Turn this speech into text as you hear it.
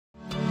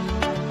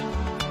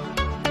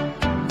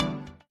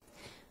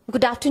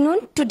Good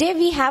afternoon. Today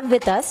we have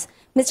with us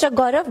Mr.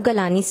 Gaurav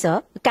Ghelani,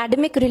 sir,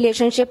 Academic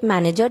Relationship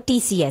Manager,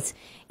 TCS.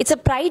 It's a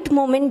pride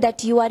moment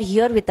that you are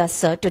here with us,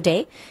 sir,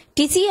 today.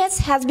 TCS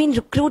has been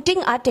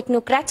recruiting our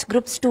Technocrats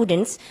Group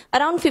students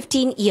around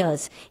 15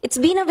 years. It's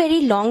been a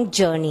very long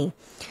journey.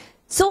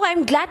 So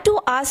I'm glad to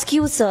ask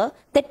you, sir,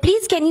 that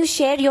please can you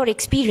share your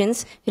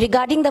experience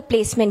regarding the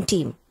placement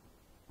team?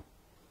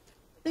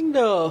 I think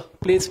the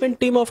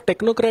placement team of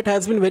Technocrat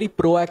has been very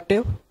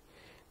proactive.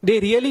 They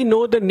really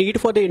know the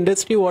need for the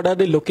industry, what are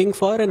they looking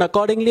for, and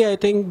accordingly I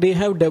think they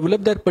have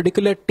developed that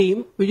particular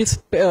team which is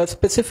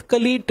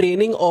specifically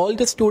training all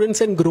the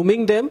students and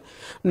grooming them,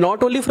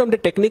 not only from the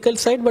technical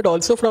side but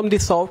also from the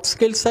soft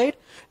skill side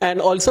and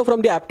also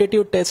from the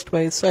aptitude test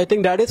wise. So I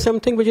think that is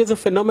something which is a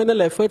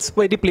phenomenal efforts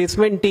by the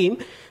placement team,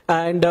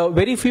 and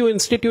very few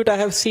institute I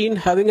have seen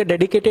having a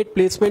dedicated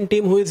placement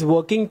team who is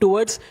working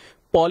towards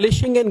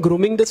polishing and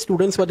grooming the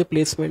students for the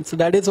placement. So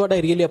that is what I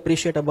really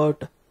appreciate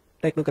about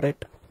Technocrat.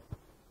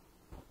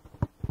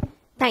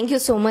 Thank you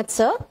so much,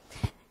 sir.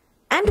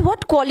 And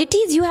what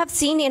qualities you have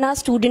seen in our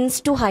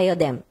students to hire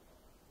them?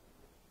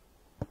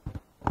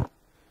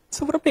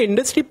 So from the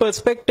industry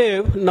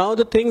perspective, now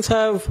the things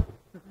have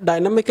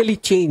dynamically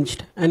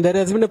changed and there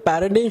has been a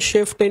paradigm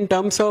shift in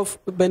terms of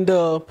when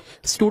the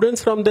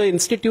students from the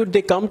institute,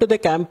 they come to the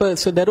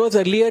campus. So there was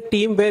earlier a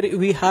team where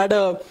we had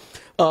a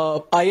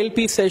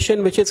ILP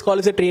session which is called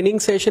as a training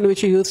session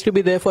which used to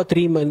be there for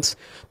 3 months.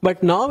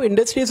 But now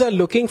industries are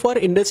looking for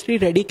industry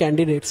ready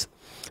candidates.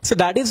 So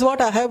that is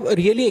what I have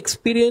really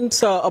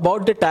experienced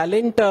about the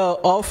talent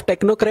of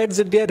Technocrats,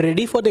 that they are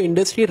ready for the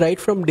industry right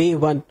from day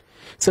one.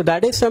 So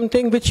that is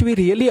something which we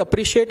really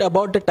appreciate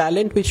about the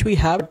talent which we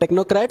have at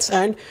Technocrats.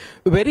 And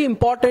very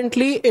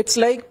importantly, it's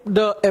like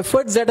the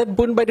efforts that are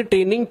put by the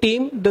training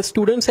team, the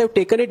students have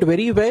taken it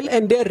very well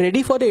and they are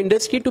ready for the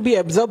industry to be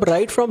absorbed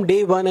right from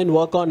day one and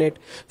work on it.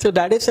 So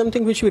that is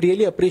something which we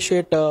really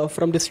appreciate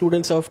from the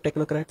students of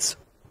Technocrats.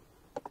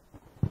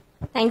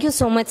 Thank you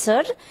so much,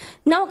 sir.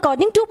 Now,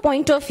 according to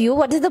point of view,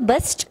 what is the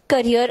best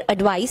career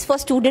advice for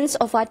students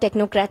of our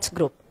Technocrats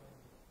group?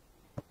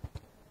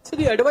 So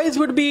the advice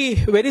would be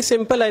very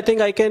simple. I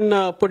think I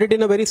can put it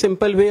in a very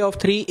simple way of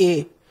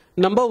 3A.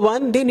 Number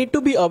one, they need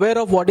to be aware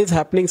of what is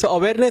happening. So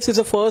awareness is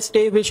the first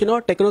stage which,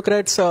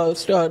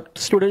 Technocrats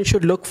students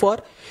should look for.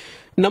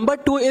 Number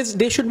two is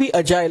they should be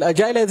agile.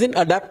 Agile as in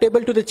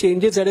adaptable to the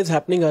changes that is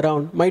happening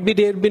around. Might be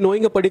they'll be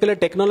knowing a particular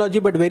technology,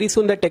 but very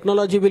soon that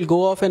technology will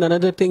go off and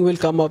another thing will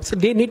come up. So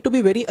they need to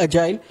be very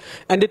agile.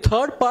 And the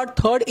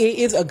third A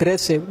is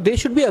aggressive. They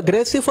should be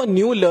aggressive for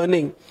new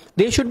learning.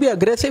 They should be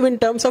aggressive in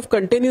terms of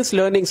continuous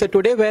learning. So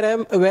today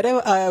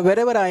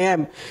wherever I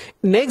am,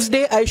 next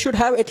day I should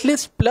have at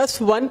least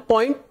 +1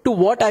 point to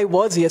what I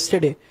was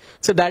yesterday.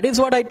 So that is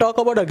what I talk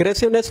about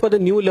aggressiveness for the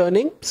new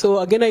learning. So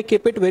again, I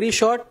keep it very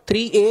short.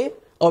 3A.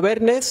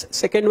 Awareness,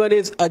 second one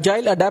is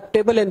agile,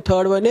 adaptable, and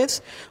third one is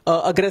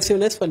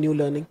aggressiveness for new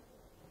learning.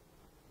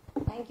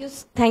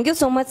 Thank you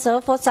so much,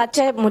 sir, for such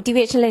a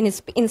motivational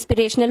and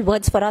inspirational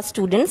words for our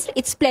students.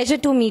 It's a pleasure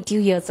to meet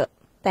you here, sir.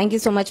 Thank you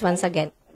so much once again.